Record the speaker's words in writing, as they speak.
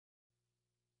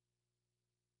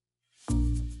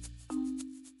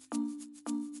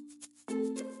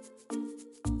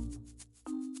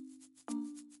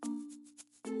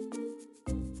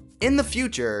In the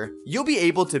future, you'll be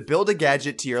able to build a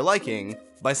gadget to your liking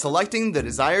by selecting the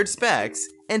desired specs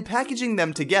and packaging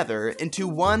them together into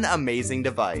one amazing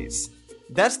device.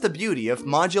 That's the beauty of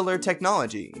modular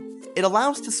technology. It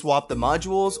allows to swap the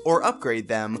modules or upgrade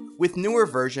them with newer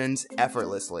versions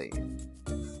effortlessly.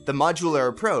 The modular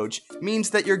approach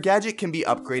means that your gadget can be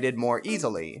upgraded more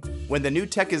easily when the new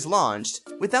tech is launched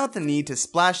without the need to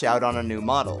splash out on a new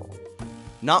model.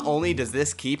 Not only does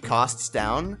this keep costs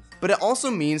down, but it also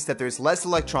means that there's less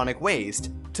electronic waste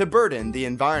to burden the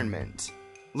environment.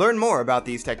 Learn more about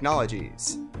these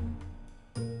technologies.